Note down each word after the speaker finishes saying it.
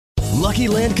Lucky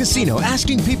Land Casino,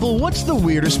 asking people, what's the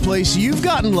weirdest place you've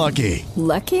gotten lucky?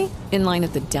 Lucky? In line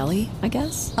at the deli, I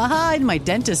guess? Aha, in my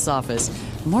dentist's office.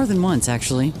 More than once,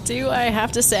 actually. Do I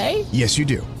have to say? Yes, you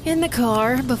do. In the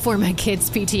car before my kids'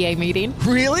 PTA meeting.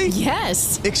 Really?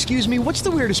 Yes. Excuse me, what's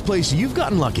the weirdest place you've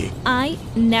gotten lucky? I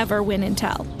never win and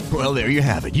tell. Well, there you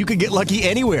have it. You can get lucky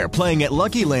anywhere, playing at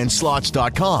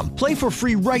LuckyLandSlots.com. Play for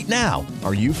free right now.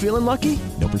 Are you feeling lucky?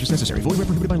 No purchase necessary. Void where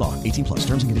prohibited by law. 18 plus.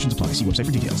 Terms and conditions apply. See website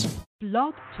for details.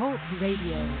 Blog Talk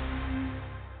Radio.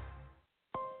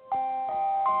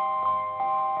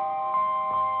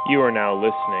 You are now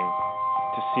listening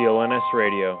to CLNS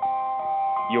Radio,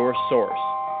 your source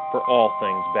for all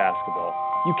things basketball.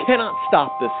 You cannot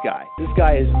stop this guy. This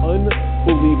guy is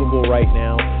unbelievable right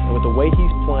now, and with the way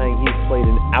he's playing, he's played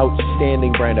an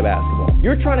outstanding brand of basketball.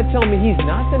 You're trying to tell me he's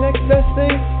not the next best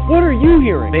thing? What are you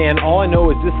hearing? Man, all I know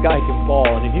is this guy can ball,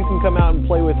 and if you can come out and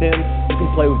play with him, you can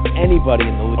play with anybody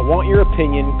in the league. I want your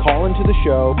opinion. Call into the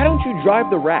show. Why don't you drive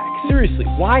the rack? Seriously,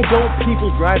 why don't people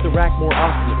drive the rack more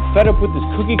often? I'm fed up with this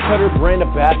cookie-cutter brand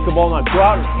of basketball. Now go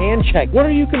out and hand check. What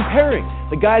are you comparing?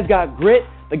 The guy's got grit,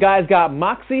 the guy's got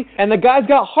moxie, and the guy's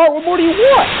got heart. What more do you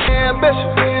want?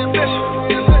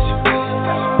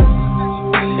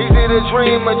 Easy to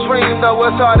dream a dream, though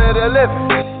it's harder to live.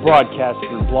 Broadcast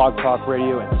through Blog Talk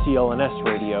Radio and CLNS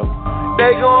Radio.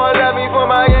 They gon' love me for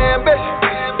my ambition.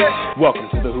 Welcome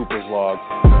to the Hooper's Log.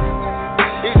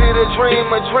 Easy to dream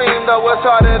a dream, though it's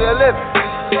harder to live.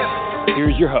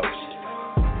 Here's your host,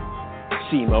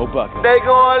 Simo Bucket. They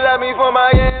gon' love me for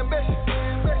my ambition.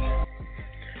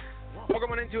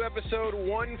 Welcome on into episode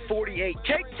 148.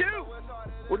 Take two!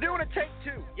 We're doing a take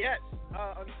two. Yes.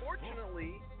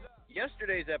 Unfortunately,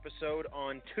 yesterday's episode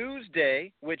on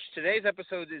Tuesday, which today's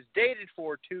episode is dated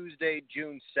for Tuesday,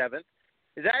 June 7th,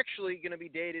 is actually going to be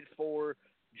dated for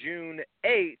June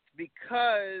 8th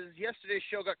because yesterday's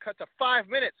show got cut to 5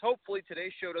 minutes. Hopefully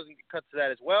today's show doesn't get cut to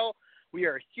that as well. We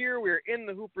are here. We are in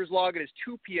the Hooper's Log. It is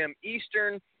 2 p.m.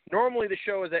 Eastern. Normally the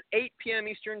show is at 8 p.m.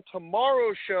 Eastern.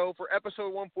 Tomorrow's show for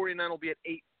episode 149 will be at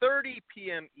 8:30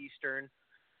 p.m. Eastern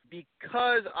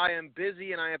because I am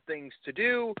busy and I have things to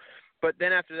do. But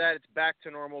then after that, it's back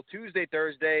to normal Tuesday,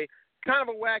 Thursday. Kind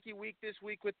of a wacky week this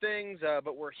week with things,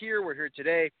 but we're here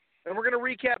today. And we're going to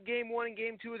recap Game 1 and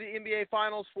Game 2 of the NBA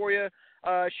Finals for you.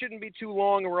 Shouldn't be too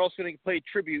long, and we're also going to play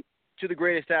tribute to the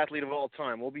greatest athlete of all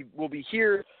time. We'll be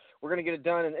here. We're going to get it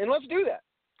done, and let's do that.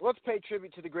 Let's pay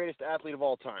tribute to the greatest athlete of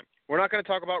all time. We're not going to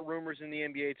talk about rumors in the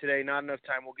NBA today. Not enough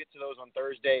time. We'll get to those on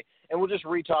Thursday, and we'll just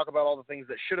re-talk about all the things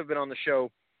that should have been on the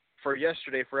show for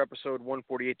yesterday for episode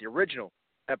 148, the original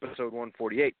episode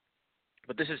 148.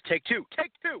 But this is take two.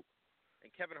 Take two!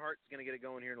 And Kevin Hart's going to get it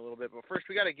going here in a little bit. But first,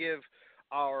 we got to give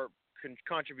our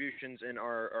contributions and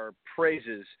our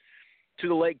praises to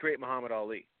the late, great Muhammad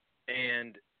Ali.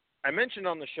 And I mentioned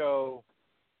on the show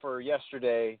for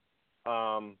yesterday,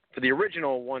 for the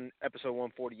original episode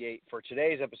 148, for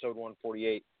today's episode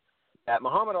 148, that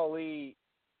Muhammad Ali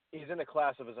is in a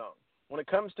class of his own. When it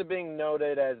comes to being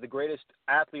noted as the greatest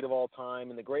athlete of all time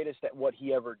and the greatest at what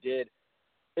he ever did,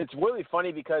 it's really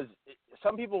funny because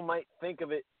some people might think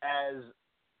of it as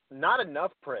not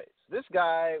enough praise. This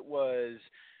guy was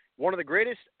one of the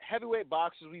greatest heavyweight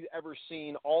boxers we've ever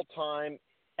seen all time,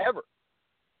 ever.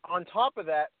 On top of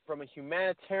that, from a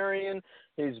humanitarian,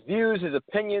 his views, his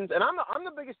opinions, and I'm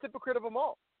the biggest hypocrite of them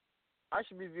all. I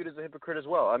should be viewed as a hypocrite as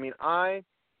well. I mean, I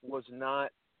was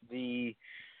not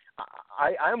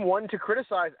I'm one to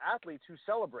criticize athletes who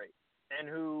celebrate and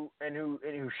who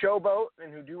showboat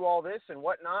and who do all this and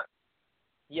whatnot.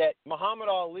 Yet Muhammad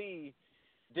Ali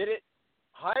did it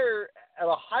at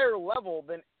a higher level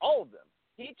than all of them.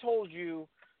 He told you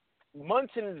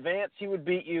months in advance he would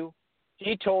beat you.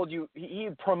 He told you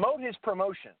he'd promote his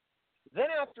promotion. Then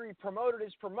after he promoted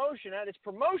his promotion, at his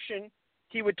promotion,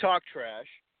 he would talk trash.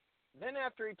 Then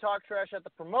after he talked trash at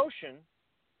the promotion,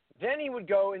 then he would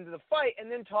go into the fight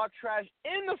and then talk trash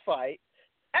in the fight.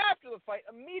 After the fight,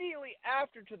 immediately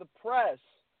after to the press,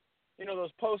 you know,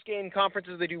 those post-game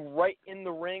conferences they do right in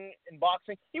the ring in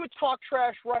boxing, he would talk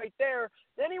trash right there.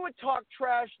 Then he would talk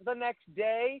trash the next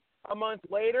day, a month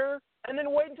later, and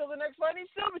then wait until the next fight and he'd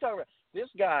still be talking about it. This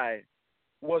guy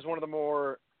was one of the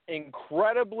more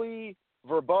incredibly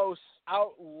verbose,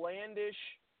 outlandish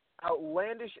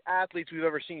athletes we've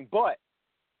ever seen. But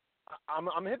I'm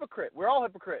a hypocrite. We're all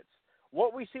hypocrites.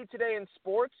 What we see today in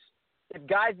sports, if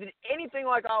guys did anything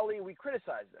like Ali, we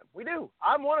criticize them. We do.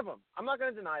 I'm one of them. I'm not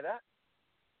going to deny that.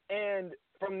 And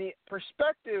from the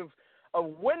perspective of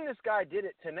when this guy did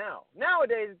it to now,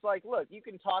 nowadays it's like, look, you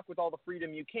can talk with all the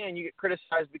freedom you can. You get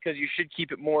criticized because you should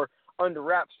keep it more under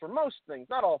wraps for most things.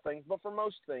 Not all things, but for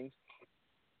most things.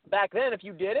 Back then, if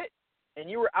you did it, and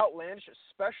you were outlandish,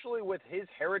 especially with his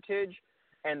heritage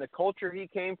and the culture he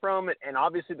came from, and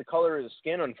obviously the color of his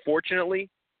skin, unfortunately.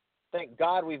 Thank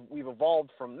God we've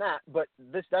evolved from that, but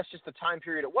that's just the time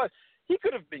period it was. He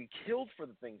could have been killed for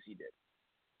the things he did.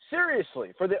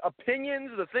 Seriously, for the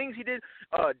opinions, the things he did,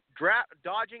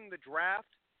 dodging the draft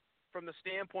from the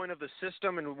standpoint of the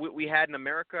system and what we had in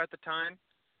America at the time.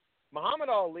 Muhammad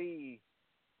Ali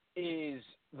is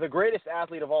the greatest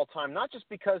athlete of all time, not just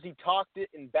because he talked it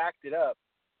and backed it up.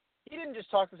 He didn't just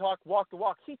talk the talk, walk the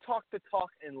walk. He talked the talk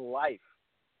in life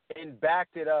and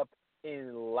backed it up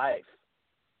in life.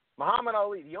 Muhammad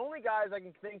Ali, the only guys I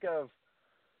can think of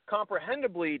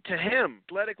comprehendibly to him,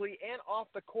 athletically and off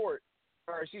the court,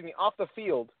 off the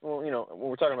field. Well, you know, when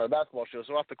we're talking about a basketball show,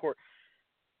 so off the court,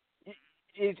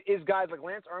 is guys like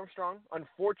Lance Armstrong.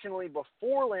 Unfortunately,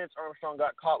 before Lance Armstrong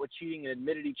got caught with cheating and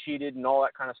admitted he cheated and all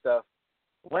that kind of stuff,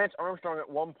 Lance Armstrong at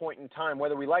one point in time,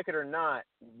 whether we like it or not,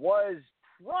 was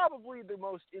probably the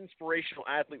most inspirational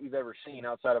athlete we've ever seen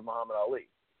outside of Muhammad Ali.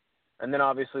 And then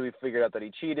obviously we figured out that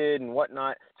he cheated and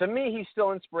whatnot. To me, he's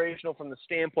still inspirational from the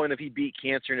standpoint of he beat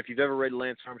cancer. And if you've ever read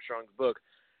Lance Armstrong's book,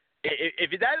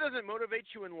 if that doesn't motivate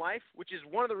you in life, which is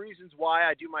one of the reasons why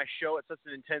I do my show at such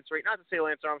an intense rate, not to say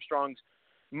Lance Armstrong's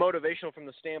motivational from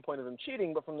the standpoint of him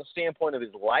cheating, but from the standpoint of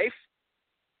his life,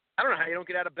 I don't know how you don't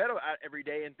get out of bed every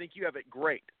day and think you have it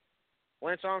great.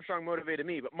 Lance Armstrong motivated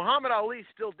me, but Muhammad Ali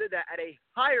still did that at a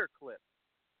higher clip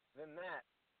than that.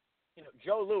 You know,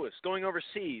 Joe Louis going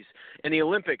overseas in the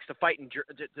Olympics to fight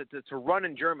to run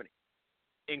in Germany,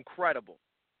 incredible.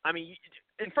 I mean,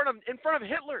 in front of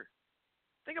Hitler.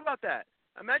 Think about that.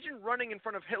 Imagine running in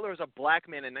front of Hitler as a black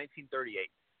man in 1938,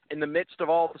 in the midst of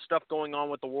all the stuff going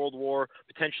on with the World War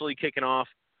potentially kicking off.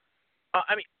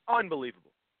 I mean,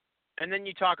 unbelievable. And then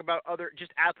you talk about other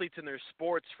just athletes in their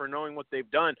sports for knowing what they've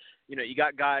done. You know, you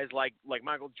got guys like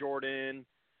Michael Jordan.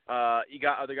 You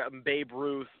got other guys, Babe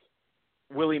Ruth,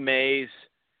 Willie Mays,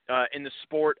 in the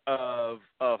sport of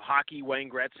hockey, Wayne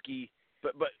Gretzky.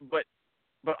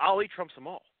 But Ali trumps them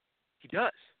all. He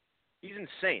does. He's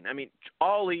insane. I mean,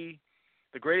 Ali,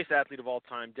 the greatest athlete of all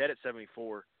time, dead at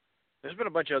 74. There's been a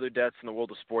bunch of other deaths in the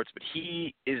world of sports, but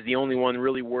he is the only one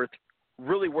really worth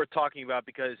talking about,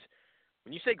 because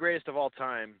when you say greatest of all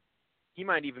time, he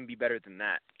might even be better than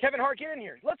that. Kevin Hart, get in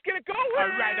here. Let's get it going. All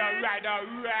right.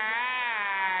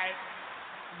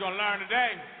 We're going to learn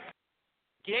today.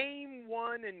 Game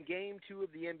 1 and Game 2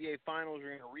 of the NBA Finals.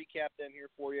 We're going to recap them here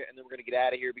for you, and then we're going to get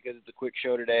out of here because it's a quick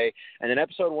show today. And then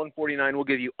episode 149 will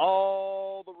give you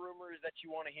all the rumors that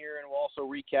you want to hear, and we'll also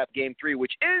recap Game 3,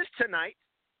 which is tonight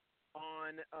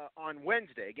on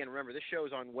Wednesday. Again, remember, this show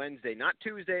is on Wednesday, not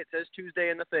Tuesday. It says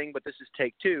Tuesday in the thing, but this is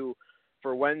take 2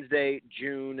 for Wednesday,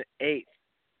 June 8th.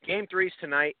 Game 3 is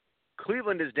tonight.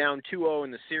 Cleveland is down 2-0 in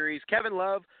the series. Kevin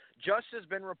Love just has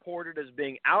been reported as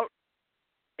being out.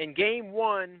 In Game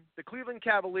 1, the Cleveland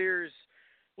Cavaliers,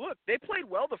 look, they played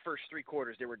well the first 3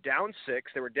 quarters. They were down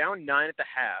 6. They were down 9 at the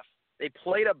half. They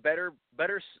played a better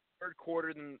third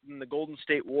quarter than the Golden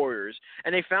State Warriors,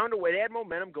 and they found a way. They had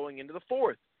momentum going into the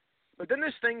fourth. But then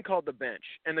this thing called the bench,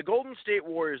 and the Golden State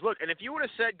Warriors, look, and if you would have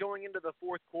said going into the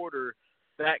fourth quarter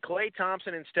that Klay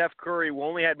Thompson and Steph Curry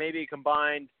only had maybe a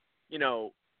combined,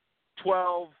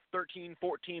 12, 13,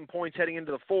 14 points heading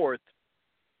into the fourth,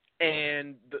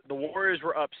 and the Warriors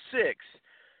were up 6,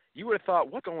 you would have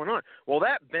thought, what's going on? Well,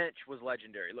 that bench was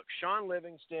legendary. Look, Sean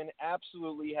Livingston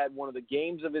absolutely had one of the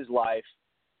games of his life.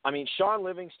 I mean, Sean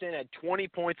Livingston had 20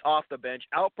 points off the bench,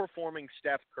 outperforming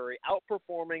Steph Curry,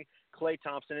 outperforming Klay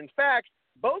Thompson. In fact,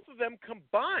 both of them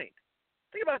combined.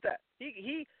 Think about that.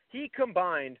 He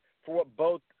combined for what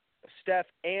both Steph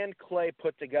and Klay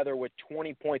put together with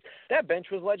 20 points. That bench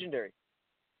was legendary.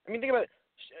 I mean, think about it.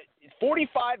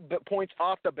 45 points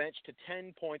off the bench to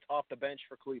 10 points off the bench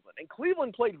for Cleveland. And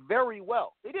Cleveland played very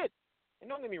well. They did. And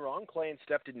don't get me wrong, Klay and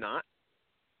Steph did not.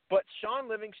 But Sean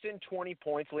Livingston, 20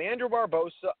 points. Leandro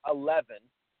Barbosa, 11.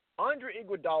 Andre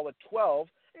Iguodala, 12.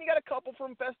 And you got a couple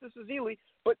from Festus Ezeli.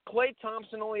 But Klay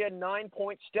Thompson only had 9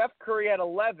 points. Steph Curry had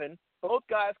 11. Both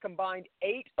guys combined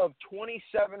 8 of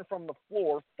 27 from the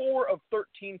floor, 4 of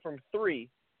 13 from 3.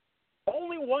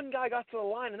 Only one guy got to the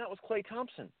line, and that was Klay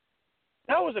Thompson.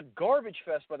 That was a garbage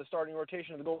fest by the starting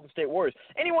rotation of the Golden State Warriors.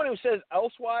 Anyone who says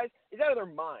elsewise is out of their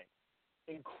mind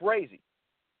and crazy.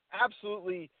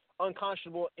 Absolutely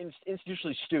unconscionable,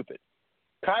 institutionally stupid.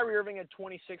 Kyrie Irving had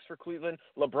 26 for Cleveland.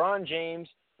 LeBron James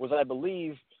was, I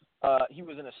believe, he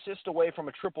was an assist away from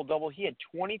a triple-double. He had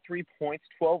 23 points,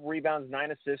 12 rebounds,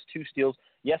 9 assists, 2 steals.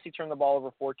 Yes, he turned the ball over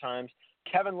 4 times.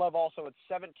 Kevin Love also had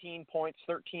 17 points,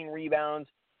 13 rebounds,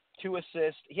 2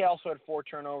 assists. He also had 4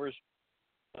 turnovers.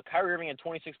 Kyrie Irving had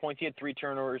 26 points. He had 3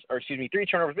 turnovers, but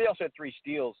he also had 3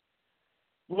 steals.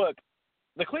 Look,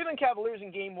 the Cleveland Cavaliers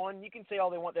in Game 1, you can say all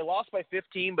they want. They lost by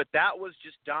 15, but that was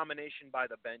just domination by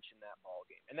the bench in that ball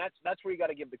game, and that's where you got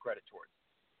to give the credit towards.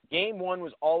 Game 1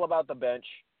 was all about the bench.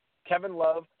 Kevin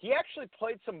Love, he actually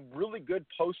played some really good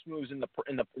post moves in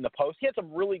the post. He had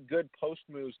some really good post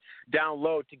moves down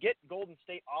low to get Golden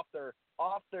State off their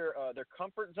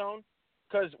comfort zone.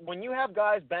 Because when you have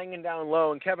guys banging down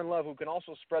low and Kevin Love, who can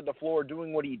also spread the floor,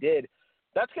 doing what he did,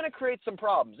 that's going to create some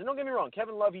problems. And don't get me wrong,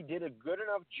 Kevin Love, he did a good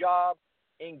enough job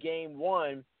in Game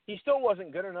 1. He still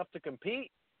wasn't good enough to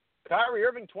compete. Kyrie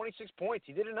Irving, 26 points.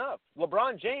 He did enough.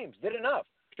 LeBron James did enough.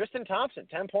 Tristan Thompson,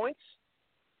 10 points.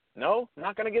 No,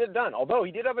 not going to get it done. Although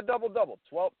he did have a double-double,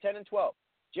 10 and 12.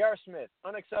 J.R. Smith,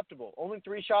 unacceptable. Only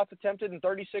 3 shots attempted in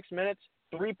 36 minutes.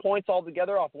 3 points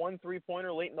altogether off 1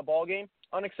 3-pointer late in the ballgame.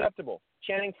 Unacceptable.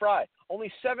 Channing Frye,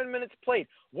 only 7 minutes played.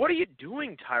 What are you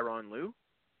doing, Tyronn Lue?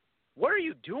 What are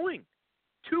you doing?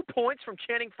 2 points from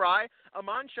Channing Frye,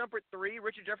 Amon Shumpert 3,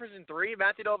 Richard Jefferson 3,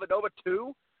 Matthew Dellavedova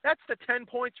 2. That's the 10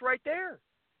 points right there.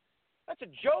 That's a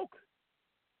joke.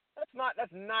 That's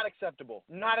not acceptable.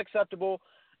 Not acceptable.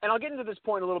 And I'll get into this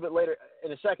point a little bit later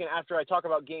in a second after I talk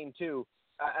about Game 2,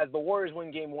 as the Warriors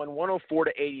win Game 1,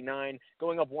 104-89,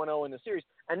 going up 1-0 in the series.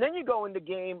 And then you go into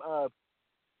Game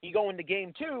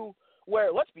 2,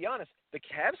 where, let's be honest, the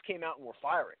Cavs came out and were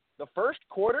firing. The first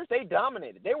quarter, they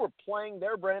dominated. They were playing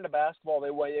their brand of basketball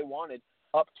the way they wanted,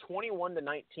 up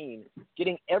 21-19,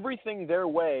 getting everything their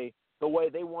way, the way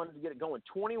they wanted to get it going.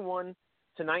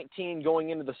 21-19 going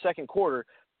into the second quarter.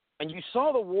 And you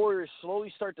saw the Warriors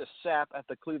slowly start to sap at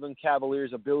the Cleveland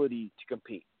Cavaliers' ability to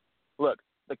compete. Look,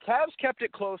 the Cavs kept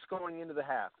it close going into the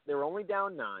half. They were only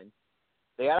down 9.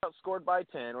 They got outscored by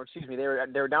 10, they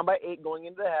were down by 8 going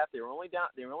into the half. They were only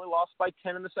lost by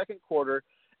 10 in the second quarter,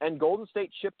 and Golden State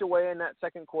chipped away in that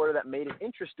second quarter. That made it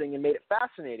interesting and made it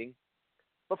fascinating.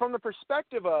 But from the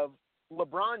perspective of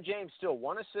LeBron James, still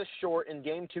 1 assist short in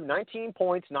Game 2, 19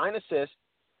 points, 9 assists,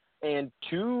 and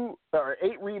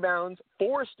 8 rebounds,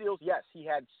 4 steals. Yes, he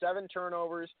had 7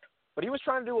 turnovers, but he was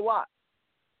trying to do a lot.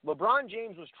 LeBron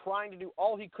James was trying to do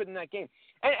all he could in that game.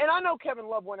 And I know Kevin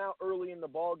Love went out early in the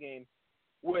ball game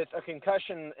with a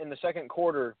concussion in the second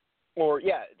quarter,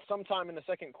 sometime in the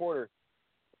second quarter.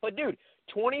 But, dude,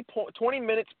 20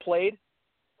 minutes played,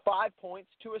 5 points,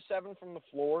 2 of 7 from the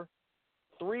floor,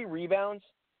 3 rebounds.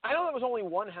 I know that was only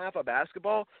one half of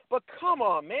basketball, but come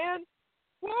on, man.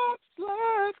 What's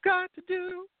love got to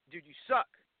do? Dude, you suck.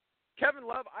 Kevin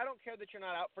Love, I don't care that you're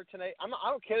not out for tonight. I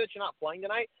don't care that you're not playing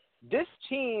tonight. This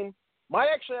team might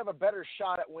actually have a better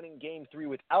shot at winning Game 3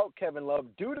 without Kevin Love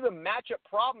due to the matchup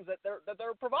problems that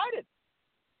they're provided.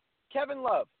 Kevin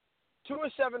Love, 2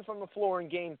 of 7 from the floor in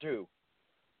Game 2.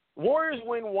 Warriors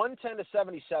win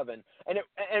 110-77,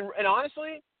 and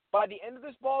honestly, by the end of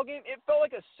this ball game, it felt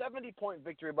like a 70-point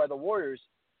victory by the Warriors,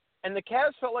 and the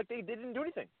Cavs felt like they didn't do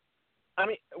anything. I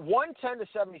mean, 110-77.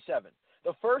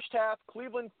 The first half,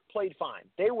 Cleveland played fine.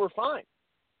 They were fine.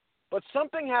 But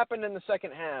something happened in the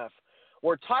second half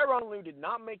where Tyronn Lue did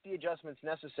not make the adjustments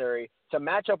necessary to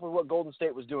match up with what Golden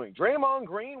State was doing. Draymond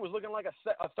Green was looking like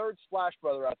a third Splash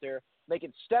Brother out there,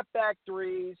 making step-back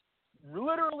threes,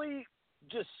 literally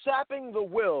just sapping the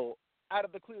will out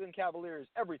of the Cleveland Cavaliers,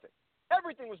 everything.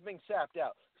 Everything was being sapped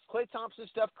out. Klay Thompson,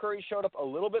 Steph Curry showed up a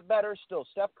little bit better. Still,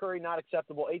 Steph Curry not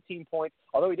acceptable, 18 points.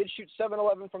 Although he did shoot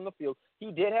 7-11 from the field. He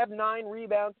did have 9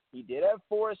 rebounds. He did have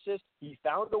 4 assists. He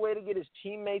found a way to get his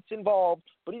teammates involved,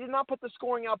 but he did not put the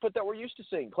scoring output that we're used to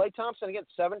seeing. Klay Thompson, again,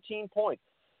 17 points.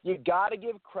 You got to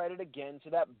give credit again to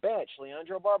that bench.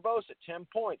 Leandro Barbosa, 10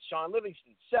 points. Sean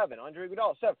Livingston, 7. Andre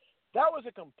Iguodala, 7. That was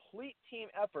a complete team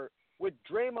effort with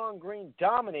Draymond Green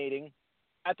dominating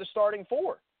at the starting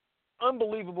 4.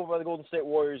 Unbelievable by the Golden State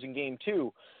Warriors in Game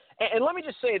 2. And let me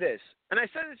just say this, and I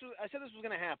said this was going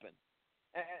to happen,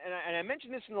 and I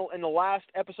mentioned this in the last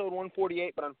episode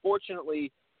 148, but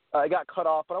unfortunately it got cut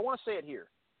off. But I want to say it here.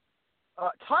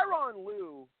 Tyronn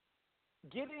Lue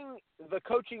getting the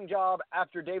coaching job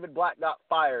after David Blatt got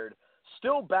fired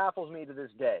still baffles me to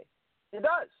this day. It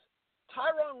does.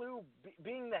 Tyronn Lue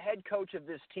being the head coach of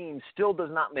this team still does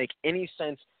not make any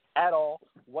sense at all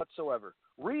whatsoever.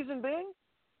 Reason being,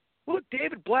 look,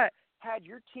 David Blatt had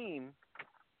your team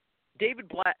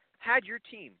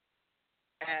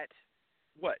at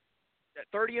what?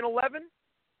 At 30-11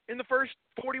 in the first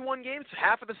 41 games,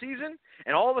 half of the season,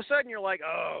 and all of a sudden you're like,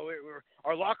 oh,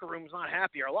 our locker room's not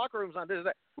happy. Our locker room's not this or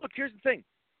that. Look, here's the thing.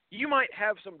 You might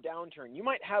have some downturn. You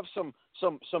might have some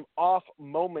off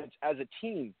moments as a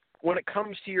team when it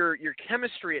comes to your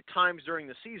chemistry at times during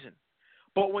the season.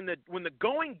 But when the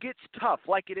going gets tough,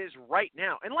 like it is right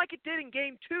now, and like it did in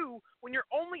Game 2, when you're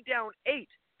only down 8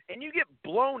 and you get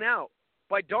blown out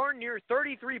by darn near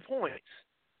 33 points,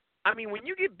 I mean, when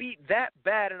you get beat that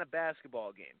bad in a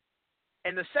basketball game,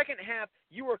 and the second half,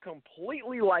 you are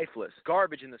completely lifeless,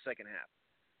 garbage in the second half.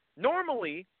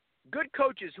 Normally, good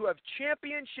coaches who have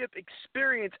championship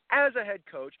experience as a head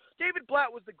coach, David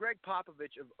Blatt was the Greg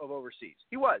Popovich of overseas.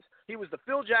 He was. He was the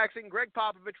Phil Jackson, Greg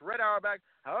Popovich, Red Auerbach,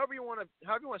 however you want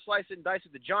to slice it and dice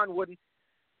it, to John Wooden.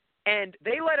 And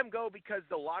they let him go because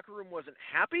the locker room wasn't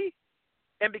happy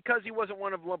and because he wasn't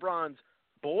one of LeBron's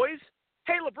boys.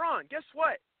 Hey, LeBron, guess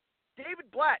what?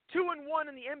 David Blatt, 2-1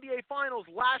 in the NBA Finals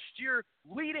last year,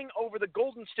 leading over the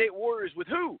Golden State Warriors with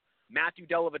who? Matthew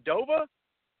Dellavedova,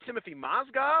 Timothy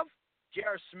Mozgov,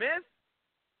 J.R. Smith.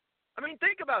 I mean,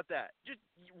 think about that. Just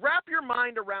wrap your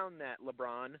mind around that,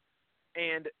 LeBron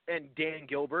and Dan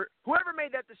Gilbert. Whoever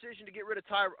made that decision to get rid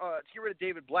of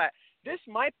David Blatt, this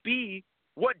might be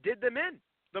what did them in.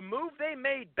 The move they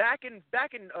made back in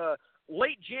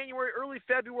late January, early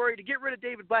February to get rid of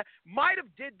David Blatt might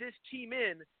have did this team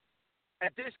in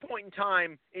at this point in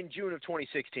time in June of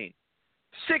 2016.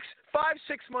 6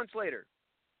 months later,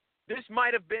 that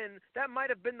might have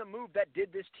been the move that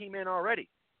did this team in already.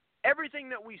 Everything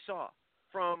that we saw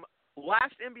from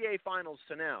last NBA Finals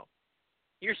to now,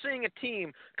 you're seeing a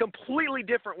team completely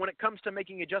different when it comes to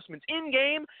making adjustments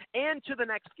in-game and to the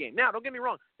next game. Now, don't get me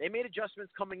wrong. They made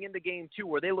adjustments coming into Game 2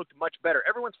 where they looked much better.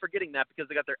 Everyone's forgetting that because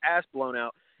they got their ass blown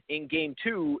out in Game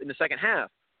 2 in the second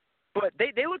half. But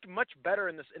they looked much better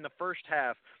in the first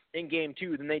half in Game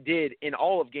 2 than they did in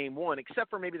all of Game 1, except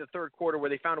for maybe the third quarter where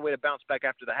they found a way to bounce back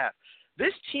after the half.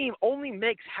 This team only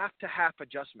makes half-to-half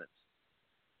adjustments.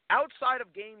 Outside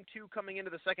of Game 2 coming into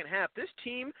the second half, this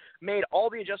team made all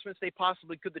the adjustments they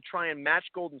possibly could to try and match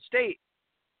Golden State.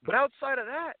 But outside of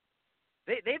that,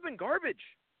 they've been garbage.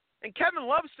 And Kevin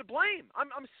Love's to blame.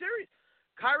 I'm serious.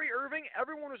 Kyrie Irving,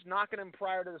 everyone was knocking him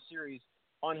prior to the series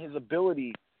on his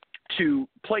ability to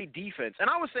play defense. And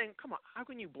I was saying, come on, how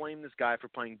can you blame this guy for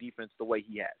playing defense the way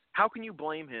he has? How can you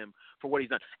blame him for what he's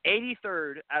done?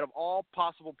 83rd out of all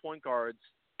possible point guards,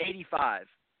 85,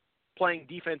 playing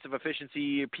defensive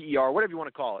efficiency, PER, whatever you want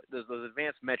to call it, those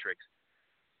advanced metrics.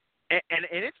 And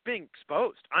it's being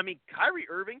exposed. I mean, Kyrie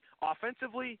Irving,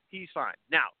 offensively, he's fine.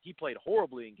 Now, he played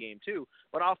horribly in Game 2,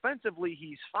 but offensively,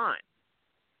 he's fine.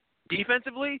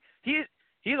 Defensively, he's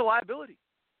a liability.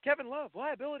 Kevin Love,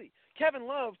 liability. Kevin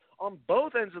Love, on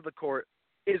both ends of the court,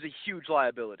 is a huge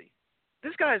liability.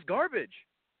 This guy is garbage.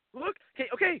 Look,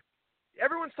 okay,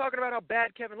 everyone's talking about how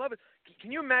bad Kevin Love is.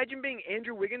 Can you imagine being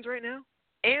Andrew Wiggins right now?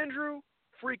 Andrew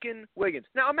freaking Wiggins.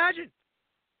 Now imagine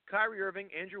Kyrie Irving,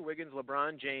 Andrew Wiggins,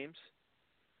 LeBron James,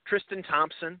 Tristan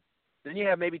Thompson. Then you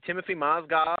have maybe Timothy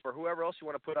Mozgov or whoever else you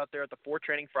want to put out there at the 4,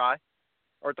 Channing Frye,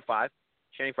 or at the 5,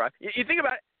 Channing Frye. You think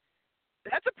about it,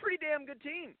 that's a pretty damn good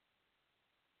team.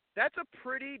 That's a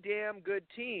pretty damn good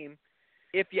team,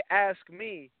 if you ask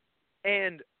me.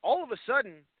 And all of a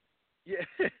sudden,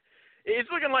 it's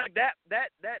looking like that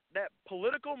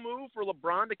political move for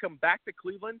LeBron to come back to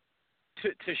Cleveland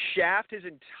to shaft his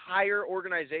entire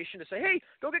organization to say, hey,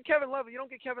 go get Kevin Love. If you don't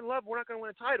get Kevin Love, we're not going to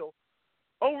win a title.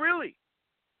 Oh, really?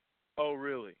 Oh,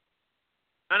 really?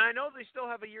 And I know they still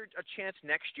have a chance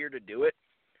next year to do it.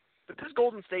 But this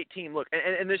Golden State team, look,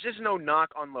 and there's just no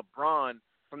knock on LeBron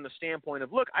from the standpoint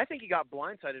of, look, I think he got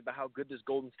blindsided by how good this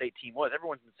Golden State team was.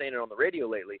 Everyone's been saying it on the radio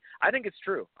lately. I think it's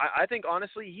true. I think,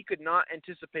 honestly, he could not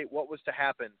anticipate what was to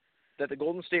happen, that the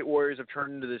Golden State Warriors have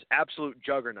turned into this absolute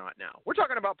juggernaut now. We're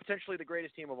talking about potentially the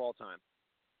greatest team of all time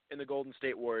in the Golden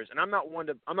State Warriors, and I'm not one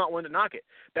to knock it.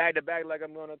 Bag to bag like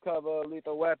I'm going to cover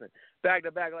Lethal Weapon. Bag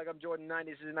to bag like I'm Jordan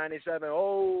 96, 97.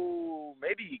 Oh,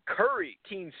 maybe Curry,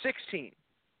 Team 16.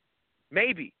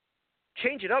 Maybe.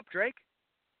 Change it up, Drake.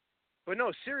 But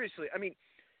no, seriously, I mean,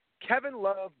 Kevin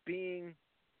Love being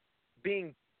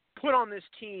put on this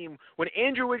team when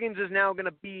Andrew Wiggins is now going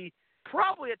to be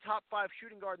probably a top 5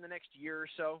 shooting guard in the next year or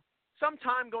so.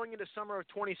 Sometime going into summer of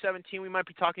 2017, we might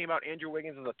be talking about Andrew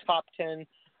Wiggins as a top 10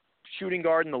 shooting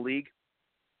guard in the league.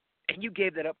 And you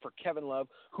gave that up for Kevin Love,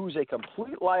 who's a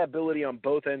complete liability on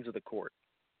both ends of the court.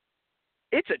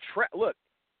 It's a look,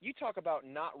 you talk about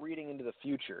not reading into the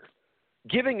future,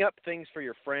 giving up things for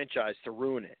your franchise to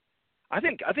ruin it. I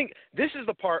think this is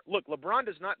the part. Look, LeBron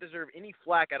does not deserve any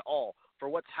flack at all for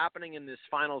what's happening in this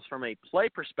finals from a play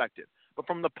perspective, but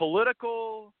from the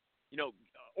political,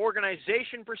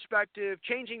 organization perspective,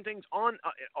 changing things on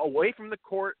away from the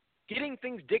court, getting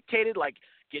things dictated, like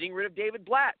getting rid of David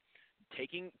Blatt,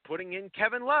 putting in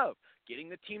Kevin Love, getting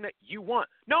the team that you want.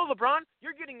 No, LeBron,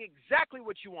 you're getting exactly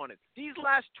what you wanted. These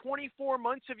last 24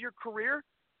 months of your career,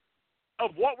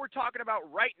 of what we're talking about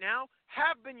right now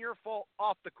have been your fault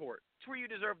off the court. It's where you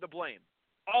deserve the blame.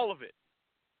 All of it.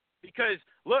 Because,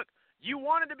 look, you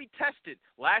wanted to be tested.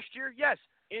 Last year, yes,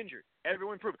 injured.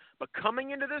 Everyone proved it. But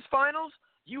coming into this finals,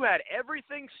 you had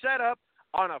everything set up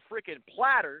on a freaking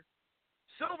platter,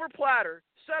 silver platter,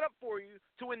 set up for you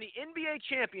to win the NBA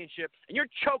championship, and you're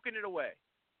choking it away.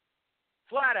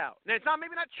 Flat out. Now, it's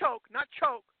maybe not choke,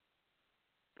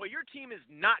 but your team is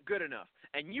not good enough.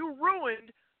 And you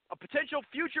ruined a potential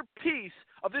future piece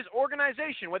of this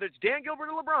organization, whether it's Dan Gilbert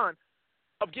or LeBron,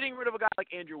 of getting rid of a guy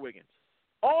like Andrew Wiggins.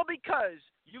 All because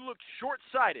you looked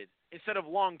short-sighted instead of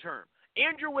long-term.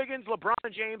 Andrew Wiggins,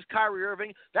 LeBron James, Kyrie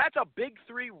Irving, that's a big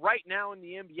three right now in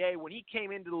the NBA when he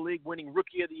came into the league winning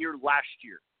Rookie of the Year last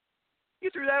year. You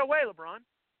threw that away, LeBron.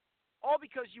 All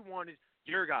because you wanted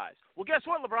your guys. Well, guess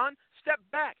what, LeBron? Step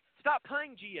back. Stop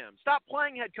playing GM. Stop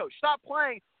playing head coach. Stop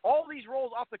playing all these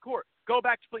roles off the court. Go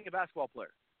back to being a basketball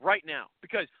player right now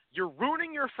because you're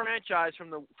ruining your franchise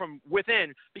from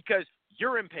within because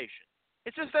you're impatient.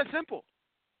 It's just that simple.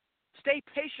 Stay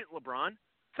patient, LeBron.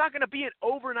 It's not going to be an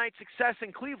overnight success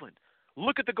in Cleveland.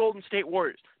 Look at the Golden State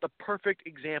Warriors, the perfect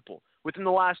example. Within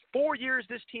the last 4 years,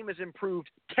 this team has improved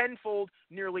tenfold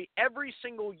nearly every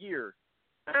single year.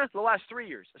 The last 3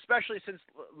 years, especially since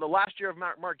the last year of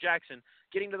Mark Jackson,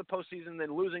 getting to the postseason,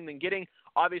 then losing, then getting,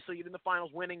 obviously, in the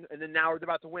finals, winning, and then now we're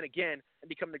about to win again and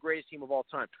become the greatest team of all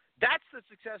time. That's the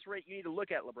success rate you need to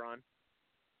look at, LeBron.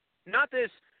 Not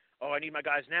this, I need my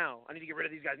guys now. I need to get rid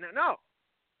of these guys now. No.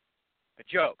 A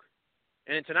joke.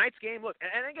 And in tonight's game, look,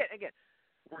 and again,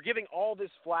 we're giving all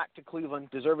this flack to Cleveland,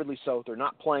 deservedly so. They're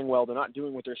not playing well. They're not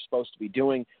doing what they're supposed to be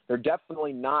doing. They're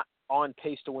definitely not on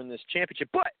pace to win this championship.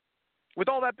 But with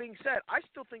all that being said, I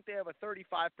still think they have a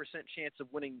 35% chance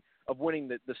of winning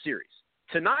the series.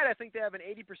 Tonight, I think they have an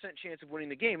 80% chance of winning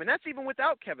the game, and that's even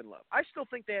without Kevin Love. I still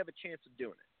think they have a chance of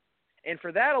doing it. And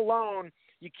for that alone,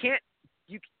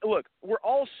 look, we're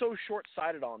all so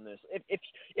short-sighted on this.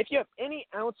 If you have any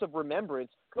ounce of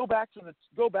remembrance, go back to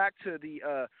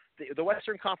the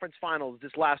Western Conference Finals,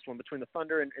 this last one between the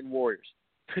Thunder and Warriors.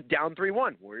 Down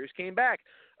 3-1. Warriors came back.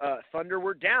 Thunder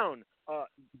were down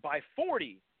by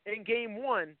 40 in Game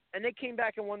 1, and they came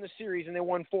back and won the series, and they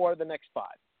won 4 of the next 5.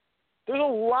 There's a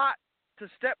lot to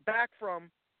step back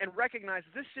from and recognize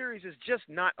that this series is just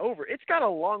not over. It's got a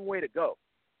long way to go.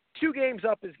 2 games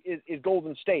up is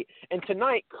Golden State. And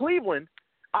tonight, Cleveland,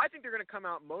 I think they're going to come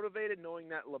out motivated, knowing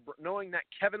that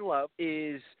Kevin Love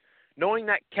is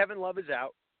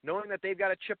out, knowing that they've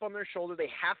got a chip on their shoulder. They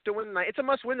have to win tonight. It's a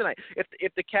must-win tonight.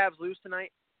 If the Cavs lose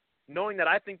tonight, knowing that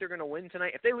I think they're going to win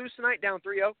tonight, if they lose tonight down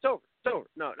 3-0, it's over. It's over.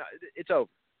 No, it's over.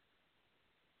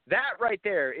 That right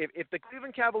there, if the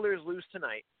Cleveland Cavaliers lose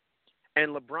tonight,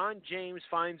 and LeBron James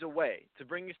finds a way to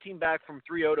bring his team back from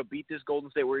 3-0 to beat this Golden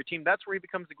State Warrior team, that's where he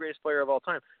becomes the greatest player of all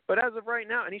time. But as of right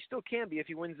now, and he still can be if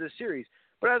he wins this series,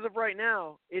 but as of right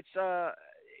now, it's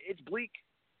bleak.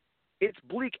 It's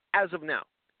bleak as of now.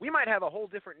 We might have a whole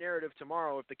different narrative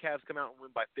tomorrow if the Cavs come out and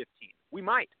win by 15. We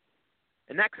might.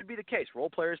 And that could be the case. Role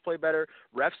players play better.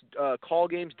 Refs call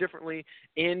games differently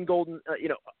in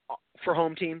for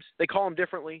home teams. They call them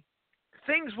differently.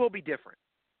 Things will be different.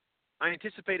 I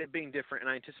anticipate it being different, and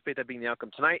I anticipate that being the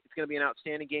outcome. Tonight, it's going to be an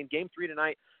outstanding game. Game 3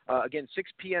 tonight, again,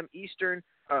 6 p.m. Eastern,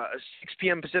 6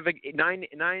 p.m. Pacific, 9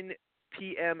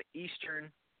 p.m.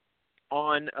 Eastern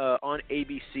on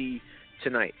ABC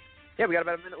tonight. Yeah, we got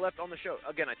about a minute left on the show.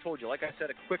 Again, I told you, like I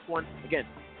said, a quick one. Again,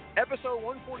 episode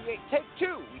 148, take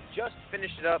 2. We just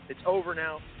finished it up. It's over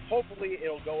now. Hopefully,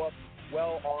 it'll go up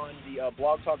well on the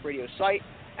Blog Talk Radio site,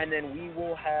 and then we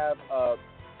will have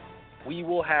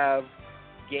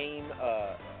Game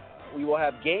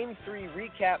 3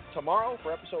 recap tomorrow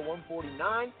for episode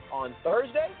 149 on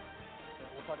Thursday.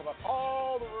 We'll talk about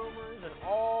all the rumors and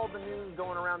all the news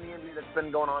going around the NBA that's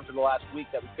been going on for the last week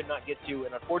that we could not get to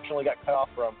and unfortunately got cut off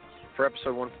from for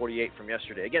episode 148 from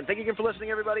yesterday. Again, thank you again for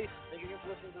listening, everybody. Thank you again for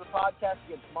listening to the podcast.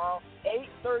 Again, tomorrow,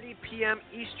 8:30 p.m.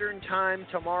 Eastern Time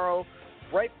tomorrow,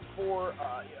 right before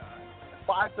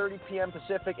 5:30 p.m.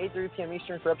 Pacific, 8:30 p.m.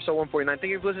 Eastern for episode 149.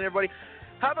 Thank you for listening, everybody.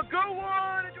 Have a good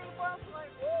one. Enjoy the finals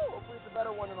tonight. Woo! Hopefully it's a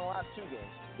better one than the last 2 games.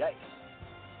 Yikes.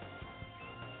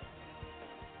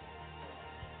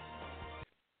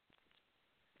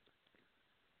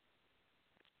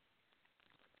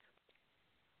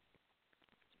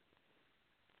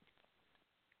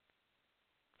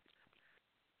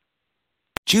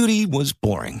 Judy was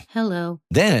boring. Hello.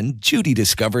 Then Judy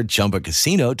discovered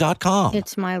ChumbaCasino.com.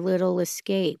 It's my little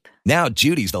escape. Now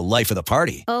Judy's the life of the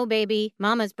party. Oh, baby,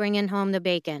 mama's bringing home the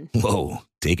bacon. Whoa,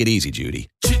 take it easy, Judy.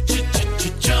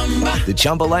 The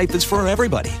Chumba life is for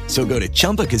everybody. So go to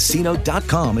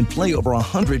ChumbaCasino.com and play over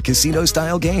 100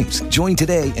 casino-style games. Join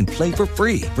today and play for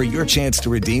free for your chance to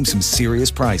redeem some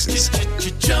serious prizes.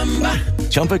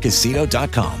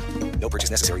 ChumbaCasino.com. No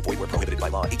purchase necessary. Void where prohibited by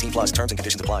law. 18 plus terms and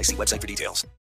conditions apply. See website for details.